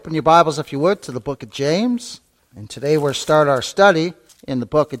Open your Bibles, if you would, to the book of James. And today we'll start our study in the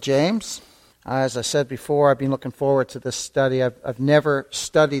book of James. As I said before, I've been looking forward to this study. I've never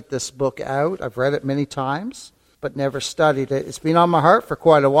studied this book out. I've read it many times, but never studied it. It's been on my heart for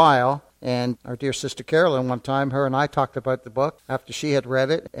quite a while. And our dear sister Carolyn, one time, her and I talked about the book after she had read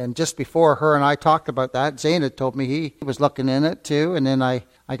it. And just before her and I talked about that, Zane had told me he was looking in it too. And then I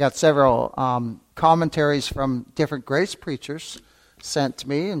got several commentaries from different grace preachers sent to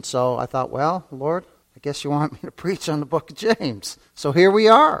me. And so I thought, well, Lord, I guess you want me to preach on the book of James. So here we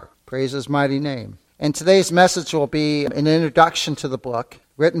are. Praise his mighty name. And today's message will be an introduction to the book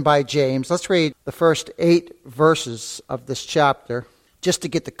written by James. Let's read the first 8 verses of this chapter. Just to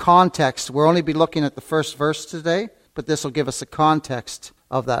get the context, we'll only be looking at the first verse today, but this will give us the context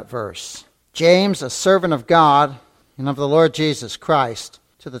of that verse. James, a servant of God and of the Lord Jesus Christ,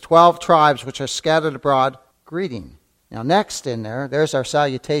 to the 12 tribes which are scattered abroad, greeting. Now next in there's our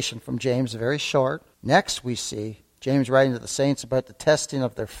salutation from James, very short. Next we see James writing to the saints about the testing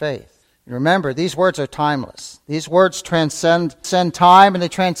of their faith. And remember, these words are timeless. These words transcend time and they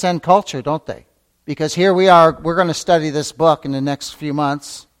transcend culture, don't they? Because here we are, we're going to study this book in the next few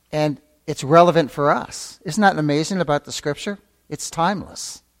months, and it's relevant for us. Isn't that amazing about the Scripture? It's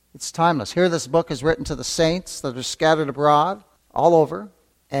timeless. It's timeless. Here this book is written to the saints that are scattered abroad all over,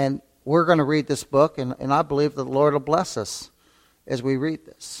 and we're going to read this book, and I believe that the Lord will bless us as we read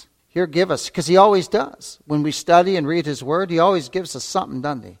this. Here, give us, because he always does. When we study and read his word, he always gives us something,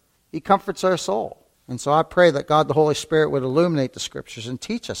 doesn't he? He comforts our soul. And so I pray that God the Holy Spirit would illuminate the Scriptures and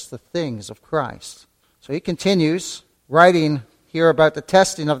teach us the things of Christ. So he continues writing here about the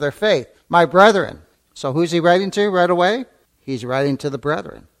testing of their faith. My brethren. So who's he writing to right away? He's writing to the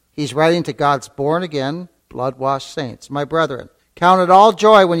brethren. He's writing to God's born-again, blood-washed saints. My brethren, count it all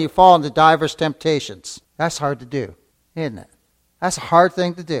joy when you fall into divers temptations. That's hard to do, isn't it? That's a hard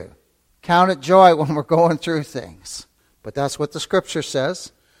thing to do. Count it joy when we're going through things. But that's what the Scripture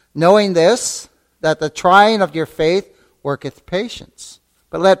says. Knowing this, that the trying of your faith worketh patience.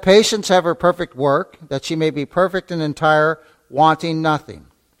 But let patience have her perfect work, that she may be perfect and entire, wanting nothing.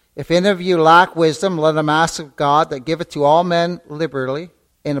 If any of you lack wisdom, let him ask of God, that giveth to all men liberally,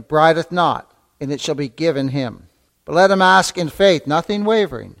 and upbraideth not, and it shall be given him. But let him ask in faith, nothing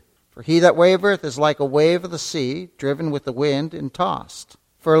wavering. For he that wavereth is like a wave of the sea, driven with the wind and tossed.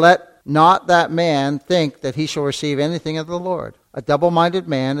 For let not that man think that he shall receive anything of the Lord. A double-minded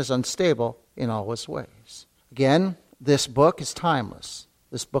man is unstable in all his ways. Again, this book is timeless.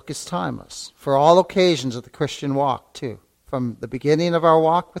 This book is timeless for all occasions of the Christian walk, too. From the beginning of our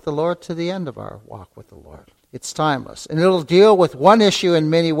walk with the Lord to the end of our walk with the Lord. It's timeless. And it'll deal with one issue in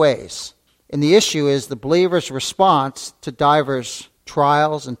many ways. And the issue is the believer's response to divers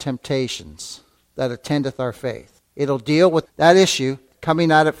trials and temptations that attendeth our faith. It'll deal with that issue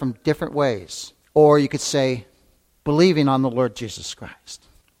coming at it from different ways. Or you could say, believing on the Lord Jesus Christ.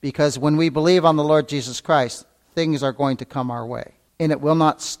 Because when we believe on the Lord Jesus Christ, things are going to come our way. And it will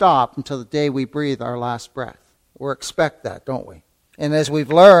not stop until the day we breathe our last breath. We expect that, don't we? And as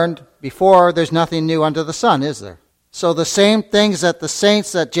we've learned before, there's nothing new under the sun, is there? So the same things that the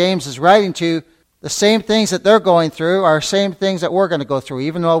saints that James is writing to, the same things that they're going through are same things that we're going to go through.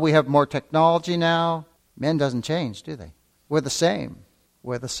 Even though we have more technology now, men doesn't change, do they? We're the same.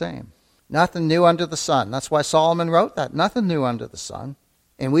 We're the same. Nothing new under the sun. That's why Solomon wrote that. Nothing new under the sun.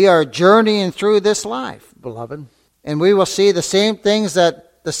 And we are journeying through this life, beloved. And we will see the same things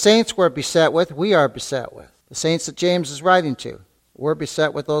that the saints were beset with, we are beset with. The saints that James is writing to, we're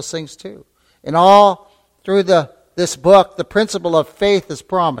beset with those things too. And all through this book, the principle of faith is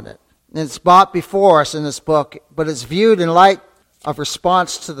prominent. And it's brought before us in this book, but it's viewed in light of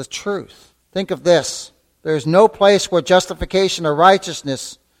response to the truth. Think of this. There's no place where justification or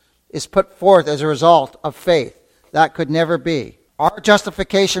righteousness is put forth as a result of faith. That could never be. Our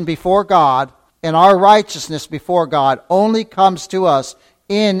justification before God and our righteousness before God only comes to us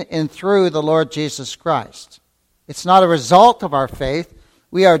in and through the Lord Jesus Christ. It's not a result of our faith.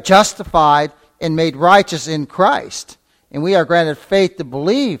 We are justified and made righteous in Christ. And we are granted faith to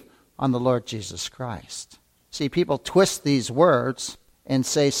believe on the Lord Jesus Christ. See, people twist these words and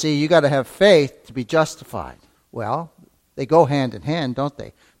say, see, you got to have faith to be justified. Well, they go hand in hand, don't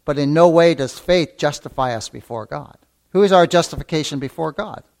they? But in no way does faith justify us before God. Who is our justification before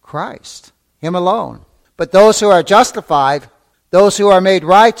God? Christ. Him alone. But those who are justified, those who are made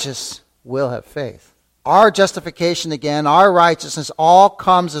righteous, will have faith. Our justification, again, our righteousness, all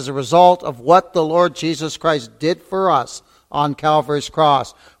comes as a result of what the Lord Jesus Christ did for us on Calvary's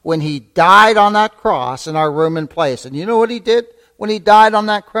cross. When he died on that cross in our room and place. And you know what he did when he died on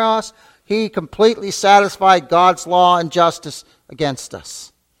that cross? He completely satisfied God's law and justice against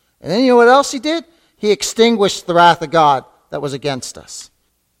us. And then you know what else he did? He extinguished the wrath of God that was against us.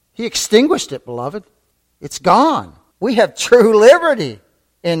 He extinguished it, beloved. It's gone. We have true liberty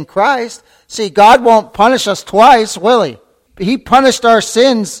in Christ. See, God won't punish us twice, will he? He punished our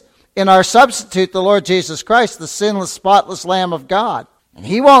sins in our substitute, the Lord Jesus Christ, the sinless, spotless Lamb of God. And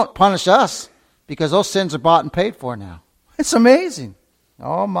he won't punish us because those sins are bought and paid for now. It's amazing.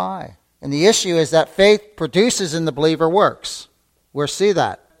 Oh my. And the issue is that faith produces in the believer works. We'll see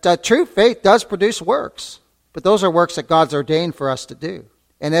that. True faith does produce works, but those are works that God's ordained for us to do.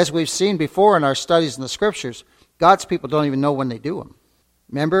 And as we've seen before in our studies in the Scriptures, God's people don't even know when they do them.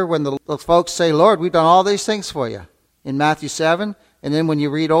 Remember when the folks say, Lord, we've done all these things for you in Matthew 7, and then when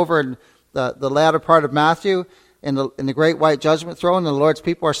you read over in the latter part of Matthew, in the great white judgment throne, the Lord's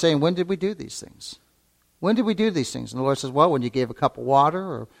people are saying, when did we do these things? When did we do these things? And the Lord says, well, when you gave a cup of water,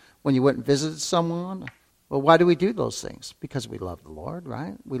 or when you went and visited someone. Well, why do we do those things? Because we love the Lord,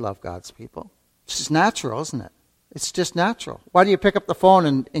 right? We love God's people. It's just natural, isn't it? It's just natural. Why do you pick up the phone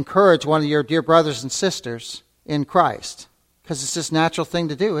and encourage one of your dear brothers and sisters in Christ? Because it's just a natural thing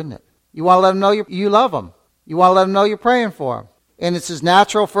to do, isn't it? You want to let them know you love them. You want to let them know you're praying for them. And it's as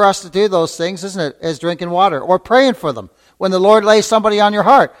natural for us to do those things, isn't it, as drinking water or praying for them. When the Lord lays somebody on your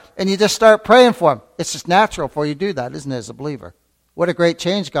heart and you just start praying for them, it's just natural for you to do that, isn't it, as a believer? What a great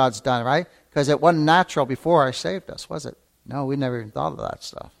change God's done, right? Because it wasn't natural before I saved us, was it? No, we never even thought of that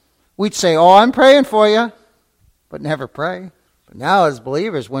stuff. We'd say, oh, I'm praying for you, but never pray. But now as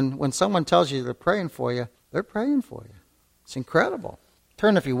believers, when someone tells you they're praying for you, they're praying for you. It's incredible.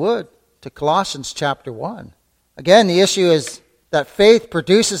 Turn, if you would, to Colossians chapter 1. Again, the issue is that faith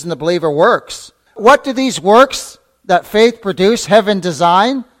produces in the believer works. What do these works that faith produce have in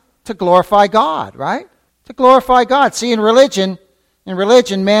design? To glorify God, right? To glorify God. See, in religion,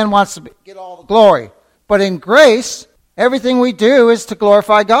 man wants to get all the glory. But in grace, everything we do is to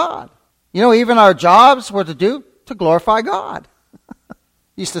glorify God. You know, even our jobs were to glorify God.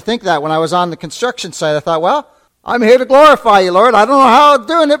 Used to think that when I was on the construction site. I thought, well, I'm here to glorify you, Lord. I don't know how I'm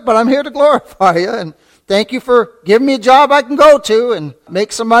doing it, but I'm here to glorify you. And thank you for giving me a job I can go to and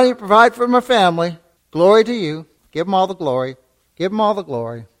make some money to provide for my family. Glory to you. Give them all the glory. Give them all the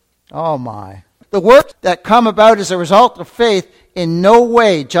glory. Oh, my. The works that come about as a result of faith in no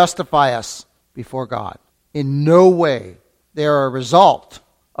way justify us before God. In no way. They are a result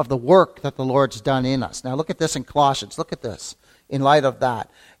of the work that the Lord's done in us. Now look at this in Colossians. Look at this in light of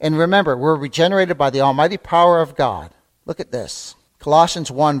that. And remember, we're regenerated by the almighty power of God. Look at this. Colossians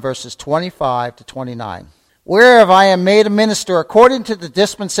 1, verses 25 to 29. Whereof I am made a minister according to the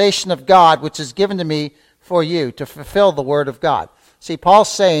dispensation of God, which is given to me for you, to fulfill the word of God. See, Paul's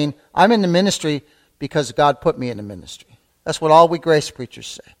saying, I'm in the ministry because God put me in the ministry. That's what all we grace preachers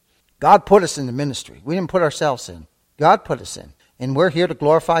say. God put us in the ministry. We didn't put ourselves in. God put us in. And we're here to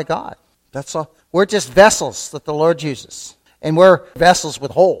glorify God. That's all. We're just vessels that the Lord uses. And we're vessels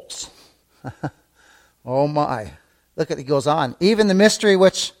with holes. Oh my. Look at, he goes on. Even the mystery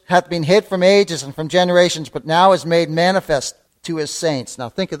which hath been hid from ages and from generations, but now is made manifest to his saints. Now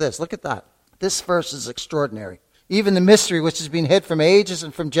think of this. Look at that. This verse is extraordinary. Even the mystery which has been hid from ages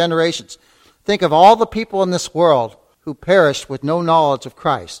and from generations. Think of all the people in this world who perished with no knowledge of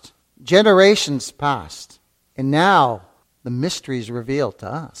Christ. Generations passed. And now the mystery is revealed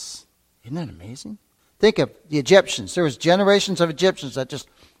to us. Isn't that amazing? Think of the Egyptians. There was generations of Egyptians that just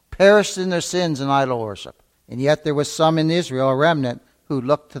perished in their sins and idol worship. And yet there was some in Israel, a remnant, who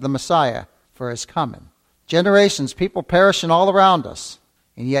looked to the Messiah for his coming. Generations, people perishing all around us.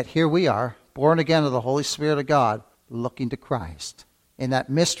 And yet here we are, born again of the Holy Spirit of God, looking to Christ. And that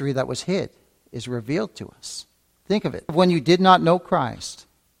mystery that was hid is revealed to us. Think of it. When you did not know Christ,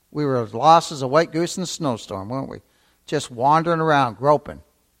 we were as lost as a white goose in a snowstorm, weren't we? Just wandering around, groping.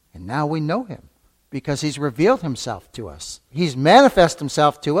 And now we know him because he's revealed himself to us. He's manifested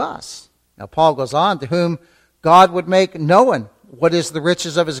himself to us. Now Paul goes on, to whom God would make known what is the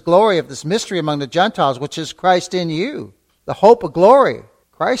riches of his glory, of this mystery among the Gentiles, which is Christ in you, the hope of glory.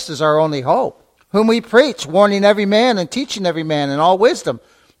 Christ is our only hope, whom we preach, warning every man and teaching every man in all wisdom,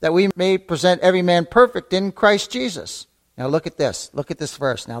 that we may present every man perfect in Christ Jesus. Now look at this. Look at this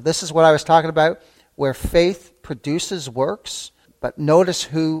verse. Now this is what I was talking about, where faith produces works, but notice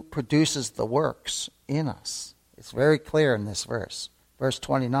who produces the works in us. It's very clear in this verse. Verse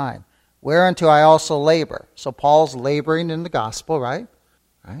 29. Whereunto I also labor. So Paul's laboring in the gospel, right?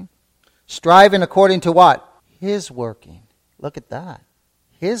 Right? Striving according to what? His working. Look at that.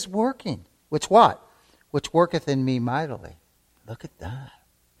 His working. Which what? Which worketh in me mightily. Look at that.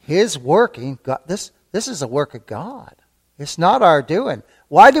 His working. God, this is a work of God. It's not our doing.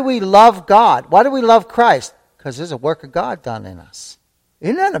 Why do we love God? Why do we love Christ? Because there's a work of God done in us.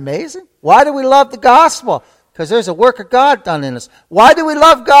 Isn't that amazing? Why do we love the gospel? Because there's a work of God done in us. Why do we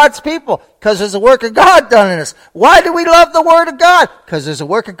love God's people? Because there's a work of God done in us. Why do we love the Word of God? Because there's a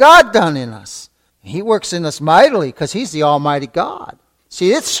work of God done in us. He works in us mightily because He's the Almighty God.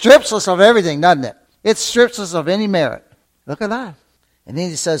 See, it strips us of everything, doesn't it? It strips us of any merit. Look at that. And then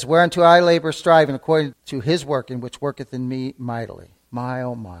he says, whereunto I labor, striving according to His working, which worketh in me mightily. My,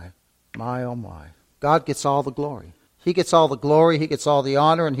 oh my. My, oh my. God gets all the glory. He gets all the glory, He gets all the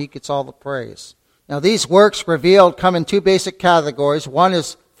honor, and He gets all the praise. Now, these works revealed come in two basic categories. One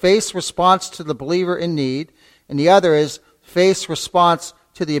is faith's response to the believer in need, and the other is faith's response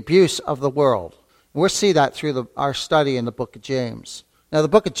to the abuse of the world. We'll see that through our study in the book of James. Now, the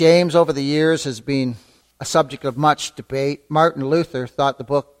book of James over the years has been a subject of much debate. Martin Luther thought the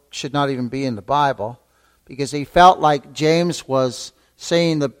book should not even be in the Bible because he felt like James was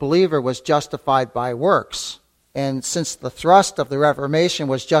saying the believer was justified by works. And since the thrust of the Reformation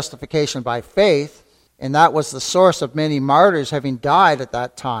was justification by faith, and that was the source of many martyrs having died at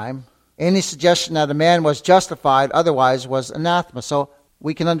that time, any suggestion that a man was justified otherwise was anathema. So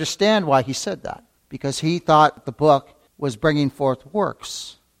we can understand why he said that, because he thought the book was bringing forth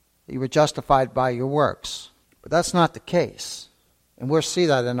works. You were justified by your works. But that's not the case. And we'll see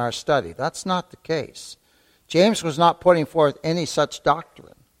that in our study. That's not the case. James was not putting forth any such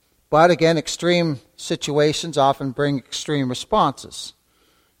doctrine. But again, extreme situations often bring extreme responses.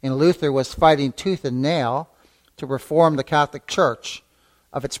 And Luther was fighting tooth and nail to reform the Catholic Church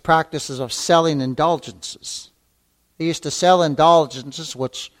of its practices of selling indulgences. They used to sell indulgences,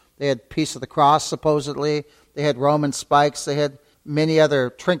 which they had piece of the cross, supposedly. They had Roman spikes. They had many other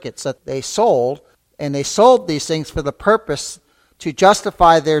trinkets that they sold. And they sold these things for the purpose to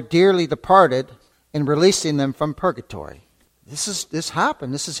justify their dearly departed in releasing them from purgatory. This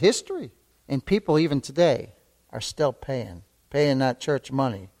happened. This is history. And people even today are still paying that church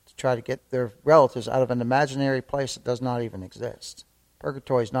money to try to get their relatives out of an imaginary place that does not even exist.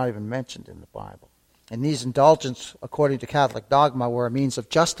 Purgatory is not even mentioned in the Bible. And these indulgences, according to Catholic dogma, were a means of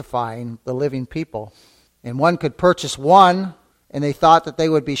justifying the living people. And one could purchase one, and they thought that they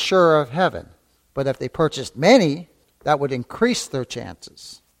would be sure of heaven. But if they purchased many, that would increase their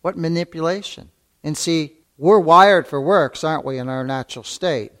chances. What manipulation. And see, we're wired for works, aren't we, in our natural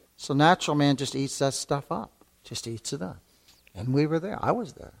state? So natural man just eats that stuff up. Just eats it up. And we were there. I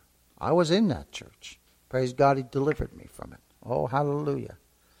was there. I was in that church. Praise God, He delivered me from it. Oh, hallelujah.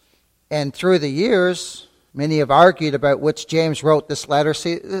 And through the years, many have argued about which James wrote this letter.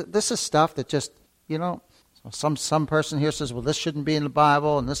 See, this is stuff that just, some person here says, well, this shouldn't be in the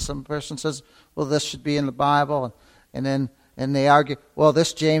Bible. And some person says, well, this should be in the Bible. And they argue, well,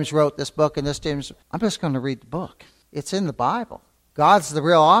 this James wrote this book and this James. I'm just going to read the book. It's in the Bible. God's the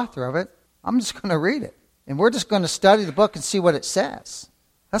real author of it. I'm just going to read it. And we're just going to study the book and see what it says.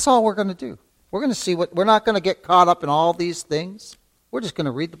 That's all we're going to do. We're going to see we're not going to get caught up in all these things. We're just going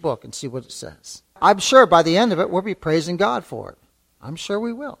to read the book and see what it says. I'm sure by the end of it, we'll be praising God for it. I'm sure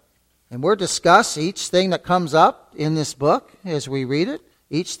we will. And we'll discuss each thing that comes up in this book as we read it.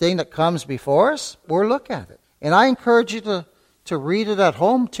 Each thing that comes before us, we'll look at it. And I encourage you to read it at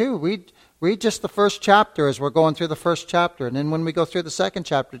home too. Read just the first chapter as we're going through the first chapter. And then when we go through the second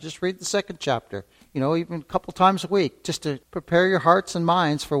chapter, just read the second chapter. Even a couple times a week, just to prepare your hearts and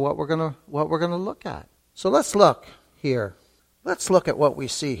minds for what we're gonna look at. So let's look here. Let's look at what we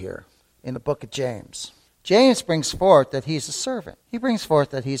see here in the book of James. James brings forth that he's a servant. He brings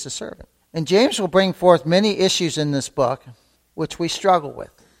forth that he's a servant. And James will bring forth many issues in this book which we struggle with.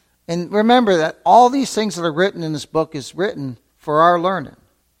 And remember that all these things that are written in this book is written for our learning,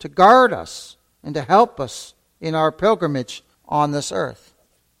 to guard us and to help us in our pilgrimage on this earth.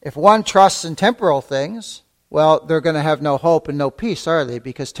 If one trusts in temporal things, well, they're going to have no hope and no peace, are they?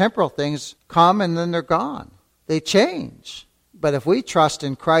 Because temporal things come and then they're gone. They change. But if we trust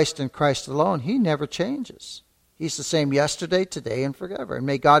in Christ and Christ alone, He never changes. He's the same yesterday, today, and forever. And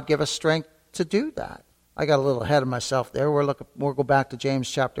may God give us strength to do that. I got a little ahead of myself there. We'll go back to James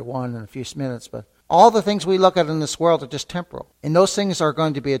chapter 1 in a few minutes. But all the things we look at in this world are just temporal. And those things are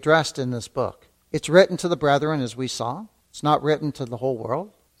going to be addressed in this book. It's written to the brethren, as we saw. It's not written to the whole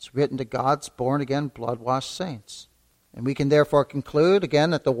world. It's written to God's born-again, blood-washed saints. And we can therefore conclude, again,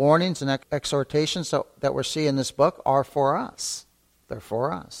 that the warnings and exhortations that we see in this book are for us. They're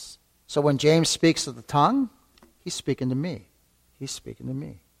for us. So when James speaks of the tongue, he's speaking to me. He's speaking to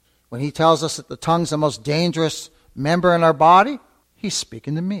me. When he tells us that the tongue's the most dangerous member in our body, he's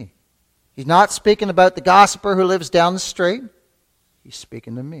speaking to me. He's not speaking about the gossiper who lives down the street. He's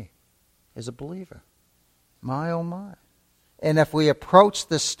speaking to me as a believer. My, oh my. And if we approach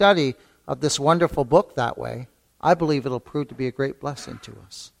the study of this wonderful book that way, I believe it'll prove to be a great blessing to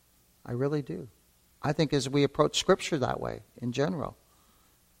us. I really do. I think as we approach Scripture that way, in general,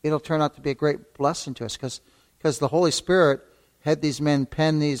 it'll turn out to be a great blessing to us because the Holy Spirit had these men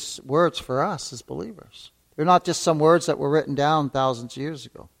pen these words for us as believers. They're not just some words that were written down thousands of years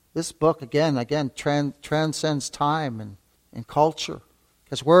ago. This book, again, transcends time and culture,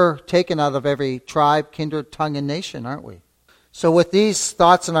 because we're taken out of every tribe, kindred, tongue, and nation, aren't we? So with these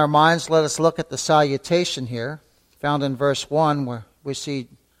thoughts in our minds, let us look at the salutation here, found in verse 1, where we see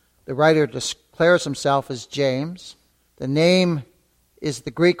the writer declares himself as James. The name is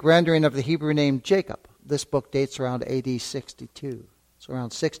the Greek rendering of the Hebrew name Jacob. This book dates around AD 62. So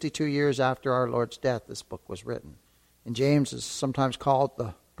around 62 years after our Lord's death, this book was written. And James is sometimes called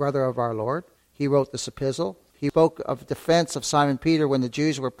the brother of our Lord. He wrote this epistle. He spoke of defense of Simon Peter when the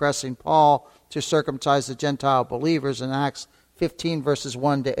Jews were pressing Paul to circumcise the Gentile believers in Acts 15 verses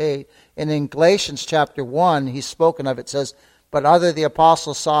 1 to 8. And in Galatians chapter 1, he's spoken of it, says, "But other the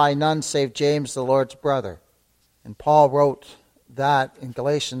apostles saw I none save James the Lord's brother." And Paul wrote that in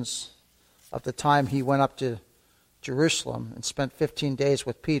Galatians of the time he went up to Jerusalem and spent 15 days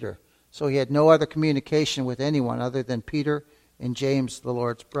with Peter. So he had no other communication with anyone other than Peter and James the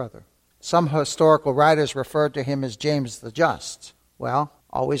Lord's brother. Some historical writers referred to him as James the Just. Well,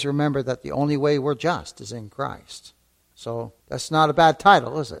 always remember that the only way we're just is in Christ. So that's not a bad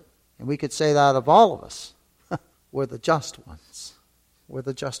title, is it? And we could say that of all of us. We're the just ones. We're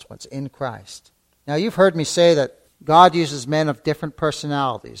the just ones in Christ. Now, you've heard me say that God uses men of different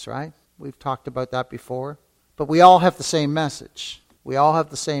personalities, right? We've talked about that before. But we all have the same message. We all have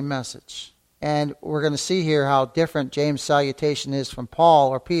the same message. And we're going to see here how different James' salutation is from Paul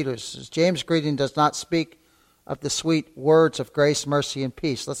or Peter's. James' greeting does not speak of the sweet words of grace, mercy, and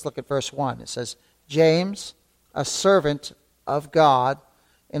peace. Let's look at verse 1. It says, "James, a servant of God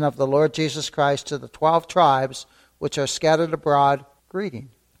and of the Lord Jesus Christ, to the 12 tribes which are scattered abroad, greeting."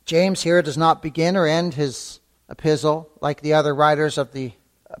 James here does not begin or end his epistle like the other writers of the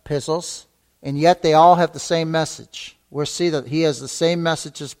epistles, and yet they all have the same message. We'll see that he has the same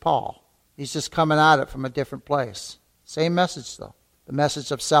message as Paul. He's just coming at it from a different place. Same message, though. The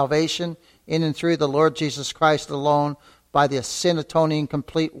message of salvation in and through the Lord Jesus Christ alone, by the sin-atoning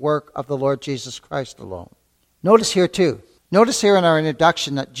complete work of the Lord Jesus Christ alone. Notice here, too. Notice here in our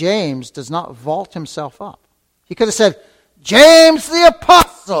introduction that James does not vault himself up. He could have said, "James the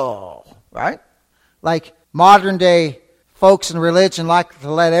Apostle," right? Like modern-day folks in religion like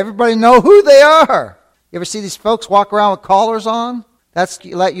to let everybody know who they are. You ever see these folks walk around with collars on? That's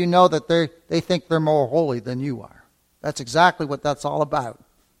to let you know that they think they're more holy than you are. That's exactly what that's all about.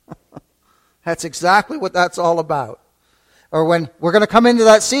 That's exactly what that's all about. Or when we're going to come into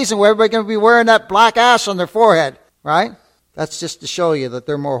that season where everybody's going to be wearing that black ash on their forehead, right? That's just to show you that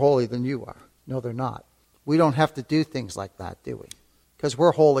they're more holy than you are. No, they're not. We don't have to do things like that, do we? Because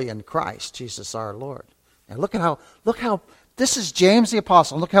we're holy in Christ, Jesus our Lord. And look how, this is James the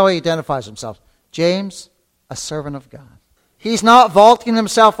Apostle. Look how he identifies himself. James, a servant of God. He's not vaulting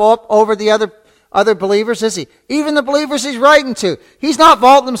himself up over the other believers, is he? Even the believers he's writing to. He's not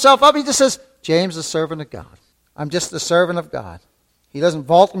vaulting himself up. He just says, James, a servant of God. I'm just the servant of God. He doesn't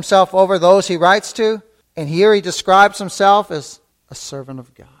vault himself over those he writes to. And here he describes himself as a servant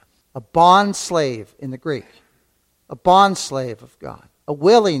of God. A bond slave in the Greek. A bond slave of God. A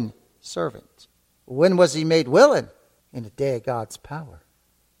willing servant. When was he made willing? In the day of God's power.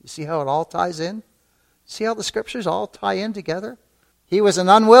 You see how it all ties in? See how the scriptures all tie in together? He was an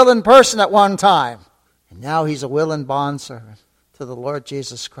unwilling person at one time. And now he's a willing bondservant to the Lord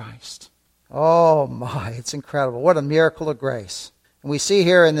Jesus Christ. Oh my, it's incredible. What a miracle of grace. And we see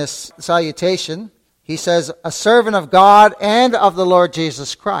here in this salutation, he says, a servant of God and of the Lord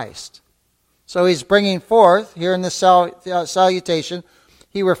Jesus Christ. So he's bringing forth, here in this salutation,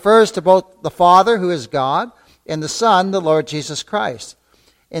 he refers to both the Father, who is God, and the Son, the Lord Jesus Christ.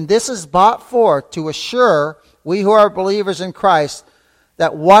 And this is brought forth to assure we who are believers in Christ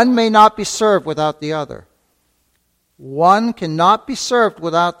that one may not be served without the other. One cannot be served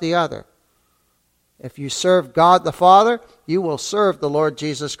without the other. If you serve God the Father, you will serve the Lord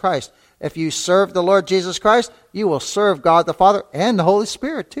Jesus Christ. If you serve the Lord Jesus Christ, you will serve God the Father and the Holy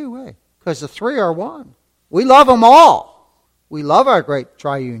Spirit too, eh? Because the three are one. We love them all. We love our great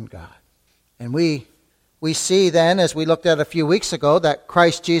triune God. And we see then, as we looked at a few weeks ago, that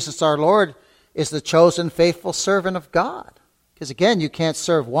Christ Jesus our Lord is the chosen faithful servant of God. Because again, you can't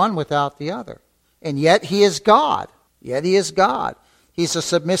serve one without the other. And yet he is God. Yet he is God. He's a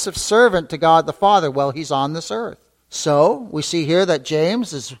submissive servant to God the Father while he's on this earth. So, we see here that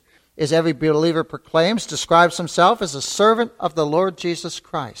James, as every believer proclaims, describes himself as a servant of the Lord Jesus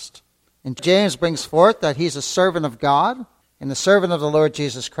Christ. And James brings forth that he's a servant of God and the servant of the Lord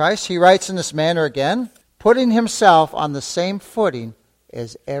Jesus Christ. He writes in this manner again, putting himself on the same footing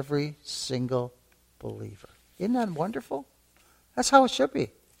as every single believer. Isn't that wonderful? That's how it should be.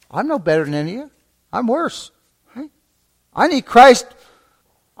 I'm no better than any of you. I'm worse. Right? I need Christ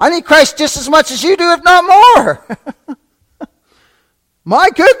just as much as you do, if not more. My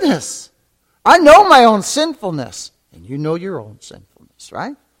goodness. I know my own sinfulness. And you know your own sinfulness,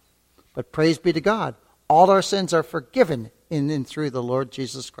 right? But praise be to God. All our sins are forgiven in and through the Lord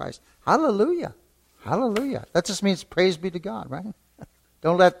Jesus Christ. Hallelujah. Hallelujah. That just means praise be to God, right?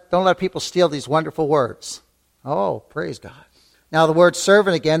 Don't let people steal these wonderful words. Oh, praise God. Now the word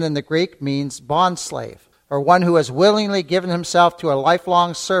servant again in the Greek means bondslave, or one who has willingly given himself to a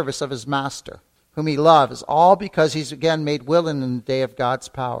lifelong service of his master, whom he loves, all because he's again made willing in the day of God's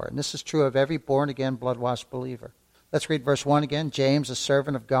power. And this is true of every born-again, blood-washed believer. Let's read verse 1 again. James, a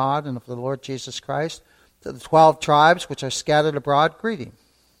servant of God and of the Lord Jesus Christ, to the 12 tribes which are scattered abroad, greeting.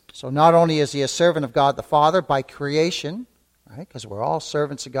 So not only is he a servant of God the Father by creation, right? Because we're all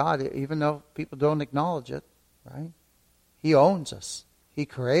servants of God, even though people don't acknowledge it, right? He owns us. He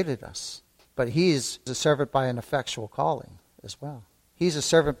created us. But he's a servant by an effectual calling as well. He's a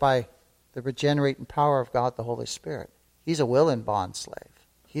servant by the regenerating power of God the Holy Spirit. He's a willing bondslave.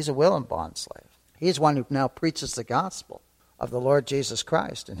 He's a willing bondslave. He's one who now preaches the gospel of the Lord Jesus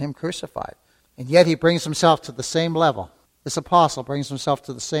Christ and him crucified. And yet he brings himself to the same level. This apostle brings himself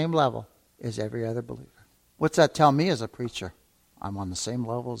to the same level as every other believer. What's that tell me as a preacher? I'm on the same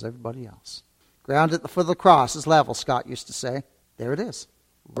level as everybody else. Ground at the foot of the cross is level, Scott used to say. There it is.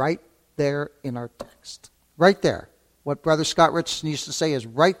 Right there in our text. Right there. What Brother Scott Richardson used to say is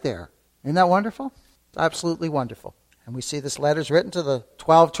right there. Isn't that wonderful? It's absolutely wonderful. And we see this letter is written to the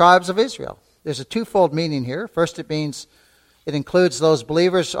 12 tribes of Israel. There's a twofold meaning here. First, it means it includes those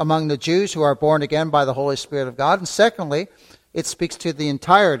believers among the Jews who are born again by the Holy Spirit of God. And secondly, it speaks to the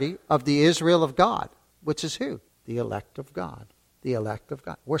entirety of the Israel of God, which is who? The elect of God. The elect of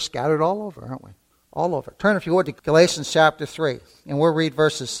God. We're scattered all over, aren't we? All over. Turn, if you would, to Galatians chapter 3, and we'll read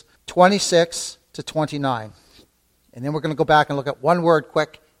verses 26 to 29. And then we're going to go back and look at one word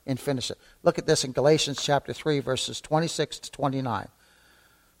quick and finish it. Look at this in Galatians chapter 3, verses 26 to 29.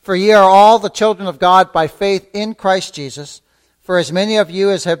 For ye are all the children of God by faith in Christ Jesus. For as many of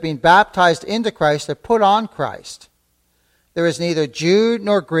you as have been baptized into Christ have put on Christ. There is neither Jew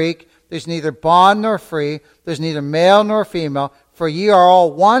nor Greek, there's neither bond nor free, there's neither male nor female, for ye are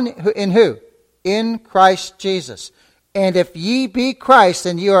all one in who? In Christ Jesus. And if ye be Christ,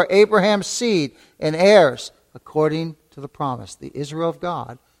 then ye are Abraham's seed and heirs according to the promise. The Israel of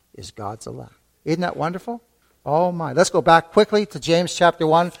God is God's elect. Isn't that wonderful? Oh my. Let's go back quickly to James chapter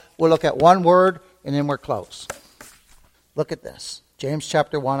 1. We'll look at one word and then we're close. Look at this. James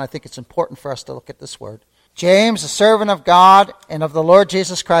chapter 1. I think it's important for us to look at this word. James, a servant of God and of the Lord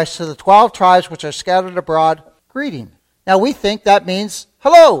Jesus Christ, to the 12 tribes which are scattered abroad, greeting. Now we think that means,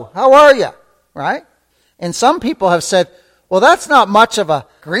 hello, how are you? Right? And some people have said, well, that's not much of a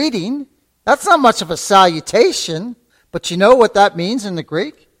greeting. That's not much of a salutation. But you know what that means in the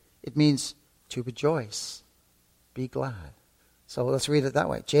Greek? It means to rejoice. Be glad. So let's read it that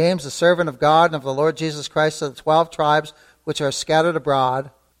way. James, the servant of God and of the Lord Jesus Christ, to the 12 tribes which are scattered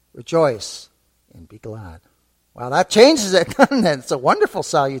abroad, rejoice and be glad. Wow, that changes it, doesn't it? It's a wonderful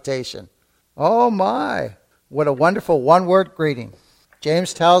salutation. Oh my, what a wonderful one-word greeting.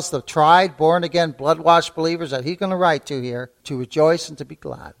 James tells the tried, born-again, blood-washed believers that he's going to write to here to rejoice and to be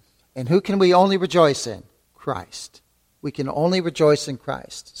glad. And who can we only rejoice in? Christ. We can only rejoice in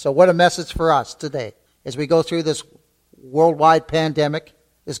Christ. So what a message for us today as we go through this worldwide pandemic,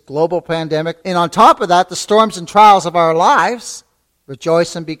 this global pandemic. And on top of that, the storms and trials of our lives,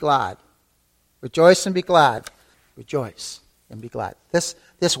 rejoice and be glad. Rejoice and be glad. Rejoice and be glad. This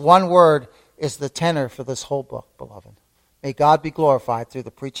one word is the tenor for this whole book, beloved. May God be glorified through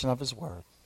the preaching of his word.